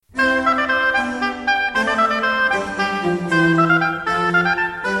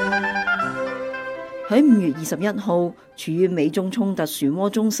喺5月21號，處於美中衝突漩渦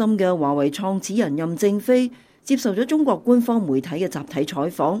中心嘅華為創始人任正非接受咗中國官方媒體嘅集體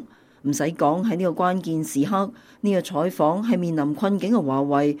採訪。唔使講，喺呢個關鍵時刻，呢個採訪係面臨困境嘅華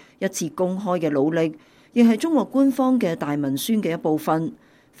為一次公開嘅努力，亦係中國官方嘅大文宣嘅一部分。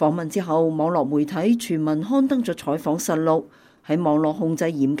訪問之後，網絡媒體全文刊登咗採訪實錄。喺網絡控制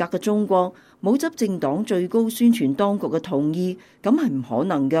嚴格嘅中國，冇執政黨最高宣傳當局嘅同意，咁係唔可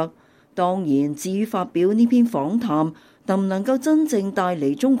能嘅。當然，至於發表呢篇訪談能唔能夠真正帶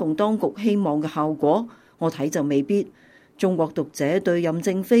嚟中共當局希望嘅效果，我睇就未必。中國讀者對任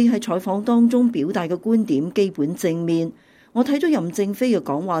正非喺採訪當中表達嘅觀點基本正面。我睇咗任正非嘅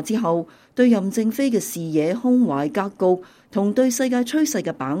講話之後，對任正非嘅視野、胸懷、格局同對世界趨勢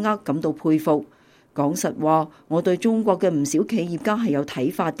嘅把握感到佩服。講實話，我對中國嘅唔少企業家係有睇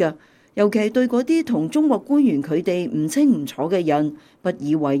法嘅，尤其係對嗰啲同中國官員佢哋唔清唔楚嘅人不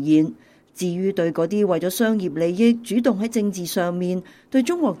以為然。至於對嗰啲為咗商業利益主動喺政治上面對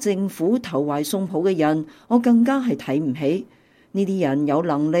中國政府投懷送抱嘅人，我更加係睇唔起。呢啲人有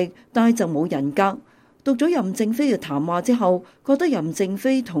能力，但係就冇人格。讀咗任正非嘅談話之後，覺得任正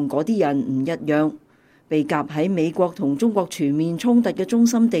非同嗰啲人唔一樣。被夾喺美國同中國全面衝突嘅中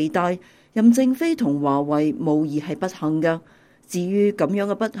心地帶，任正非同華為無疑係不幸嘅。至於咁樣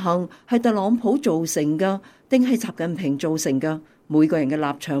嘅不幸係特朗普造成嘅，定係習近平造成嘅？每個人嘅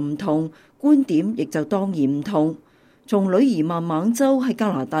立場唔同，觀點亦就當然唔同。從女兒孟晚舟喺加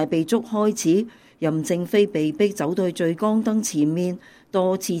拿大被捉開始，任正非被逼走到去聚光燈前面，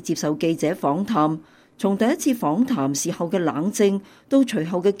多次接受記者訪談。從第一次訪談時候嘅冷靜，到隨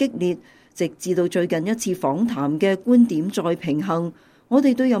後嘅激烈，直至到最近一次訪談嘅觀點再平衡，我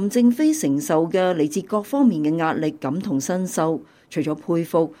哋對任正非承受嘅嚟自各方面嘅壓力感同身受，除咗佩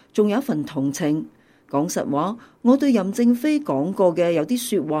服，仲有一份同情。講實話，我對任正非講過嘅有啲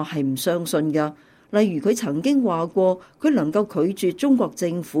說話係唔相信嘅，例如佢曾經話過佢能夠拒絕中國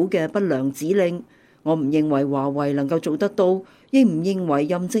政府嘅不良指令。我唔認為華為能夠做得到，亦唔認為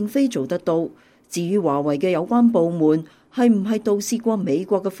任正非做得到。至於華為嘅有關部門係唔係盜竊過美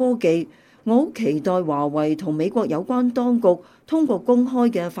國嘅科技，我好期待華為同美國有關當局通過公開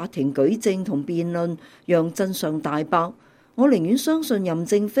嘅法庭舉證同辯論，讓真相大白。我寧願相信任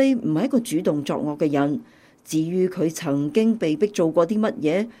正非唔係一個主動作惡嘅人。至於佢曾經被逼做過啲乜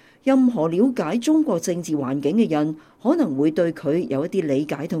嘢，任何了解中國政治環境嘅人可能會對佢有一啲理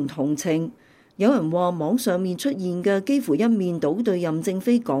解同同情。有人話網上面出現嘅幾乎一面倒對任正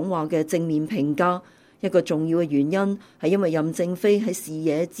非講話嘅正面評價，一個重要嘅原因係因為任正非喺視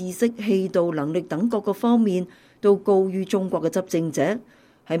野、知識、氣度、能力等各個方面都高於中國嘅執政者。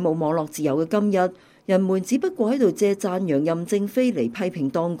喺冇網絡自由嘅今日，人們只不過喺度借讚揚任正非嚟批評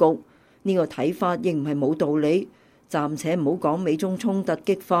當局，呢個睇法亦唔係冇道理。暫且唔好講美中衝突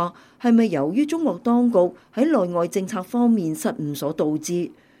激化係咪由於中國當局喺內外政策方面失誤所導致。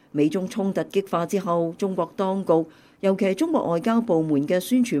美中衝突激化之後，中國當局，尤其係中國外交部門嘅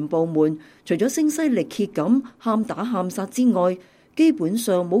宣傳部門，除咗聲嘶力竭咁喊打喊殺之外，基本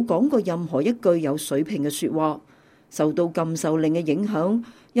上冇講過任何一句有水平嘅說話。受到禁售令嘅影響，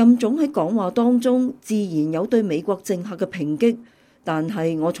任總喺講話當中自然有對美國政客嘅抨擊，但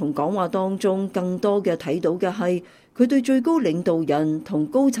係我從講話當中更多嘅睇到嘅係佢對最高領導人同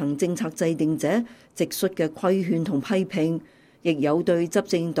高層政策制定者直率嘅規勸同批評，亦有對執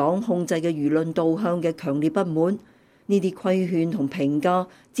政黨控制嘅輿論導向嘅強烈不滿。呢啲規勸同評價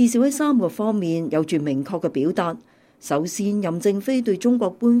至少喺3個方面有住明確嘅表達。首先，任正非對中國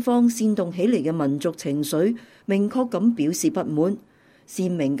官方煽動起嚟嘅民族情緒明確咁表示不滿，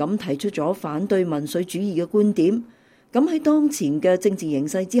鮮明咁提出咗反對民粹主義嘅觀點。咁喺當前嘅政治形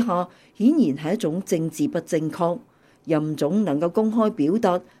勢之下，顯然係一種政治不正確。任總能夠公開表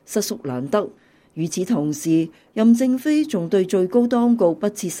達，實屬難得。與此同時，任正非仲對最高當局不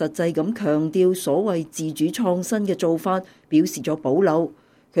切實際咁強調所謂自主創新嘅做法表示咗保留。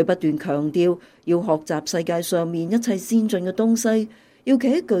佢不斷強調要學習世界上面一切先進嘅東西，要企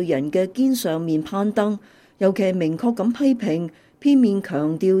喺巨人嘅肩上面攀登。尤其係明確咁批評片面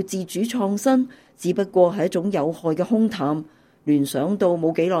強調自主創新只不過係一種有害嘅空談。聯想到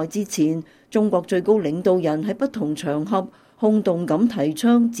冇幾耐之前，中國最高領導人喺不同場合轟動咁提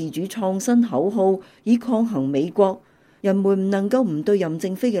倡自主創新口號，以抗衡美國。人們唔能夠唔對任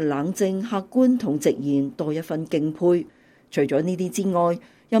正非嘅冷靜、客觀同直言多一份敬佩。除咗呢啲之外，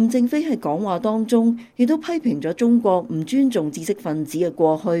任正非喺講話當中亦都批評咗中國唔尊重知識分子嘅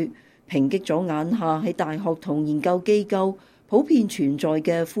過去，抨擊咗眼下喺大學同研究機構普遍存在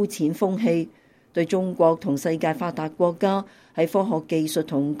嘅膚淺風氣，對中國同世界發達國家喺科學技術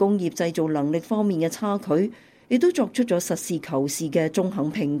同工業製造能力方面嘅差距，亦都作出咗實事求是嘅中肯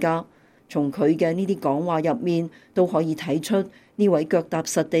評價。從佢嘅呢啲講話入面，都可以睇出呢位腳踏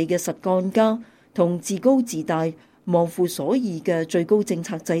實地嘅實幹家同自高自大、忘乎所以嘅最高政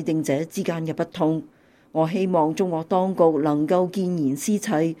策制定者之間嘅不同。我希望中國當局能夠見賢思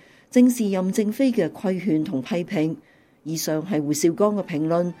齊，正視任正非嘅規勸同批評。以上係胡少江嘅評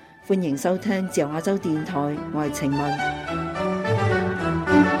論，歡迎收聽自由亞洲電台，我係程雯。